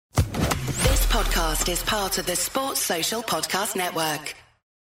podcast is part of the Sports Social Podcast Network.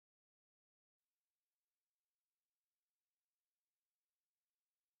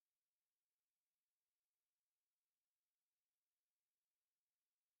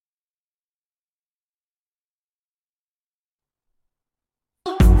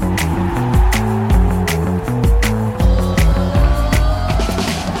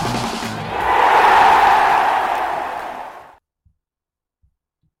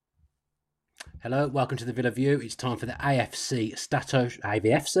 Hello, welcome to the Villa View. It's time for the AVFC STATTO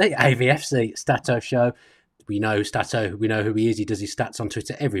show. We know STATTO, we know who he is. He does his stats on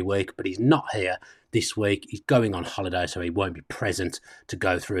Twitter every week, but he's not here this week. He's going on holiday, so he won't be present to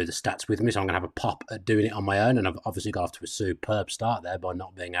go through the stats with me. So I'm going to have a pop at doing it on my own, and I've obviously got off to a superb start there by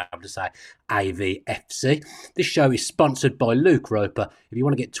not being able to say AVFC. This show is sponsored by Luke Roper. If you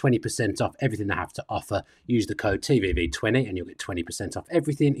want to get 20% off everything they have to offer, use the code TVV20 and you'll get 20% off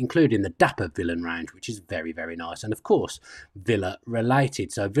everything, including the Dapper Villain range, which is very, very nice. And of course, Villa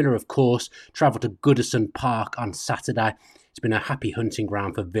related. So Villa, of course, travelled to Goodison Park on Saturday. It's been a happy hunting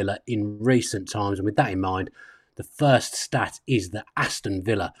ground for Villa in recent times. And with that in mind, the first stat is that Aston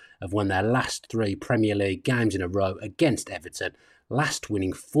Villa have won their last 3 Premier League games in a row against Everton, last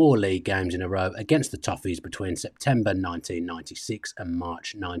winning 4 league games in a row against the Toffees between September 1996 and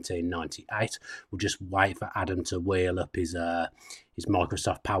March 1998. We'll just wait for Adam to wheel up his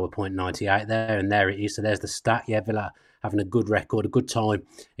Microsoft PowerPoint 98 there, and there it is. So there's the stat. Yeah, Villa having a good record, a good time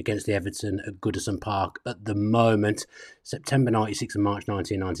against the Everton at Goodison Park at the moment. September 96 and March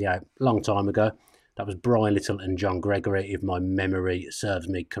 1998, long time ago. That was Brian Little and John Gregory, if my memory serves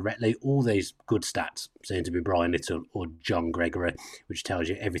me correctly. All these good stats seem to be Brian Little or John Gregory, which tells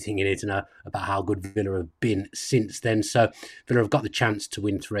you everything you need to know about how good Villa have been since then. So Villa have got the chance to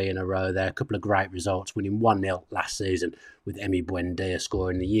win 3 in a row there. A couple of great results, winning 1-0 last season with Emi Buendia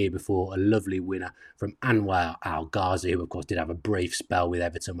scoring the year before, a lovely winner from Anwar Al Ghazi, who of course did have a brief spell with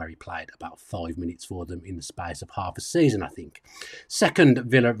Everton where he played about 5 minutes for them in the space of half a season, I think. Second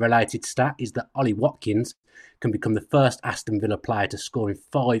Villa-related stat is that Ollie Watkins can become the first Aston Villa player to score in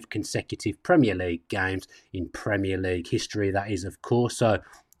 5 consecutive Premier League games in Premier League history, that is, of course. So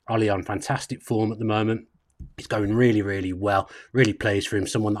Ollie on fantastic form at the moment. He's going really, really well. Really pleased for him.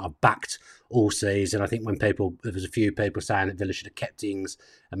 Someone that I've backed all season. I think there was a few people saying that Villa should have kept Ings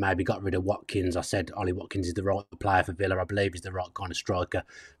and maybe got rid of Watkins. I said Ollie Watkins is the right player for Villa. I believe he's the right kind of striker.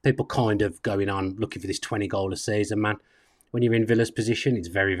 People kind of going on looking for this 20-goal a season, man. When you're in Villa's position, it's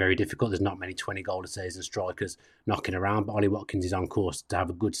very, very difficult. There's not many 20-goal a season strikers knocking around, but Ollie Watkins is on course to have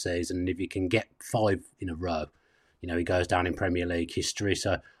a good season. And if he can get 5 in a row, he goes down in Premier League history.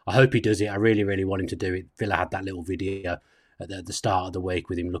 So I hope he does it. I really, really want him to do it. Villa had that little video at the start of the week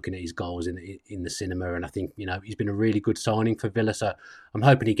with him looking at his goals in the cinema. And I think, he's been a really good signing for Villa. So I'm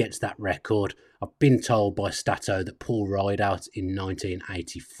hoping he gets that record. I've been told by STATTO that Paul Rideout in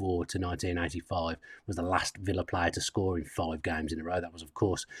 1984 to 1985 was the last Villa player to score in 5 games in a row. That was, of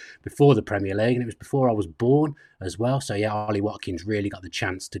course, before the Premier League, and it was before I was born as well. So, yeah, Ollie Watkins really got the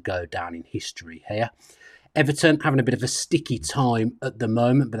chance to go down in history here. Everton having a bit of a sticky time at the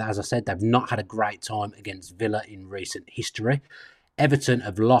moment, but as I said, they've not had a great time against Villa in recent history. Everton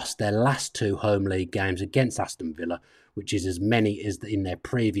have lost their last 2 home league games against Aston Villa, which is as many as in their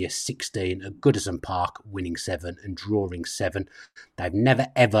previous 16 at Goodison Park, winning 7 and drawing 7. They've never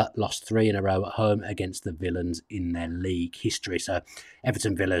ever lost 3 in a row at home against the Villains in their league history. So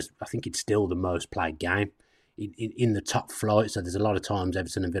Everton Villa's, I think it's still the most played game in the top flight. So there's a lot of times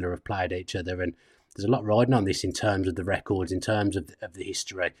Everton and Villa have played each other, and there's a lot riding on this in terms of the records, in terms of the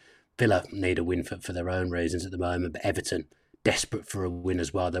history. Villa need a win for their own reasons at the moment, but Everton desperate for a win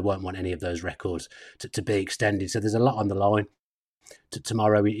as well. They won't want any of those records to be extended. So there's a lot on the line.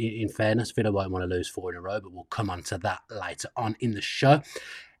 Tomorrow, in fairness, Villa won't want to lose 4 in a row, but we'll come on to that later on in the show.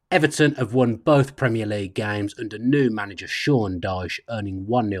 Everton have won both Premier League games under new manager Sean Dyche, earning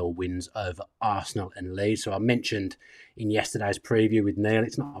 1-0 wins over Arsenal and Leeds. So I mentioned in yesterday's preview with Neil,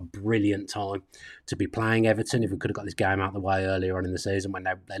 it's not a brilliant time to be playing Everton. If we could have got this game out of the way earlier on in the season when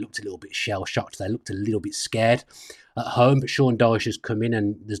they looked a little bit shell-shocked, they looked a little bit scared at home, but Sean Dyche has come in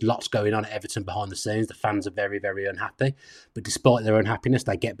and there's lots going on at Everton behind the scenes. The fans are very, very unhappy, but despite their unhappiness,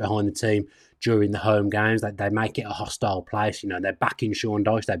 they get behind the team during the home games. They make it a hostile place. They're backing Sean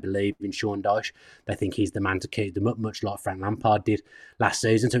Dyche. They believe in Sean Dyche. They think he's the man to keep them up, much like Frank Lampard did last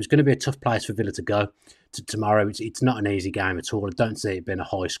season. So it's going to be a tough place for Villa to go tomorrow. It's not an easy game at all. I don't see it being a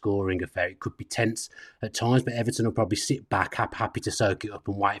high-scoring affair. It could be tense at times, but Everton will probably sit back, happy to soak it up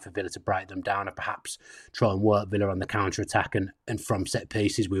and wait for Villa to break them down and perhaps try and work Villa on the counter-attack and from set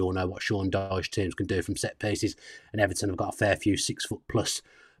pieces. We all know what Sean Dyche teams can do from set pieces, and Everton have got a fair few 6-foot-plus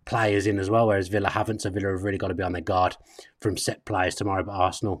players in as well, whereas Villa haven't. So Villa have really got to be on their guard from set players tomorrow. But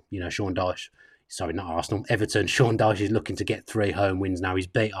Arsenal, Sean Dyche, sorry, not Arsenal, Everton. Sean Dyche is looking to get 3 home wins now. He's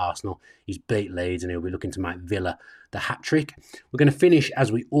beat Arsenal, he's beat Leeds, and he'll be looking to make Villa the hat-trick. We're going to finish,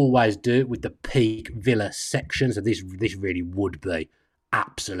 as we always do, with the peak Villa section. So this really would be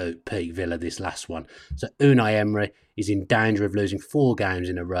absolute peak Villa, this last one. So Unai Emery is in danger of losing 4 games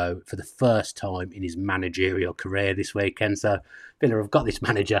in a row for the first time in his managerial career this weekend. So Villa have got this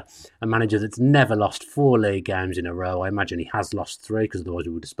manager, a manager that's never lost 4 league games in a row. I imagine he has lost 3, because otherwise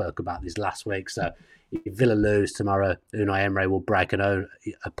we would have spoke about this last week. So if Villa lose tomorrow, Unai Emery will break a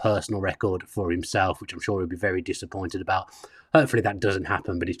personal record for himself, which I'm sure he'll be very disappointed about. Hopefully that doesn't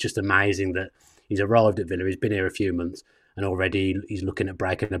happen, but it's just amazing that he's arrived at Villa. He's been here a few months, and already he's looking at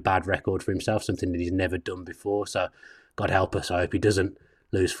breaking a bad record for himself, something that he's never done before. So God help us. I hope he doesn't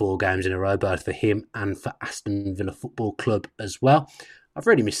lose 4 games in a row, both for him and for Aston Villa Football Club as well. I've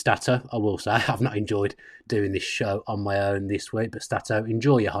really missed Statto, I will say. I've not enjoyed doing this show on my own this week. But Statto,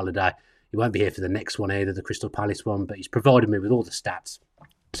 enjoy your holiday. He won't be here for the next one either, the Crystal Palace one, but he's provided me with all the stats.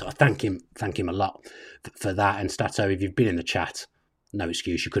 So I thank him a lot for that. And Statto, if you've been in the chat, no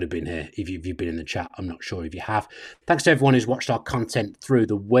excuse, you could have been here. If you've been in the chat, I'm not sure if you have. Thanks to everyone who's watched our content through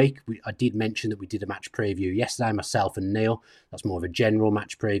the week. I did mention that we did a match preview yesterday, myself and Neil. That's more of a general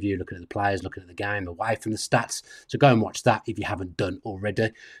match preview, looking at the players, looking at the game, away from the stats. So go and watch that if you haven't done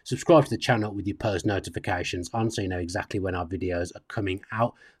already. Subscribe to the channel with your post notifications on, so you know exactly when our videos are coming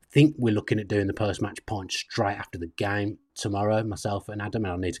out. I think we're looking at doing the post-match point straight after the game tomorrow, myself and Adam,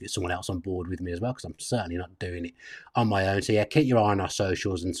 and I'll need to get someone else on board with me as well, because I'm certainly not doing it on my own. So yeah, keep your eye on our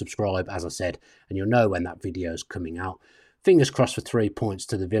socials and subscribe, as I said, and you'll know when that video is coming out. Fingers crossed for 3 points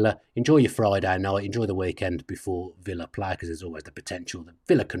to the Villa. Enjoy your Friday night, enjoy the weekend before Villa play, because there's always the potential that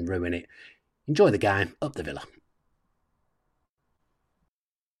Villa can ruin it. Enjoy the game, up the Villa.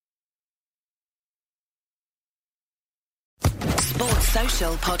 Sports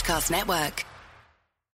Social Podcast Network.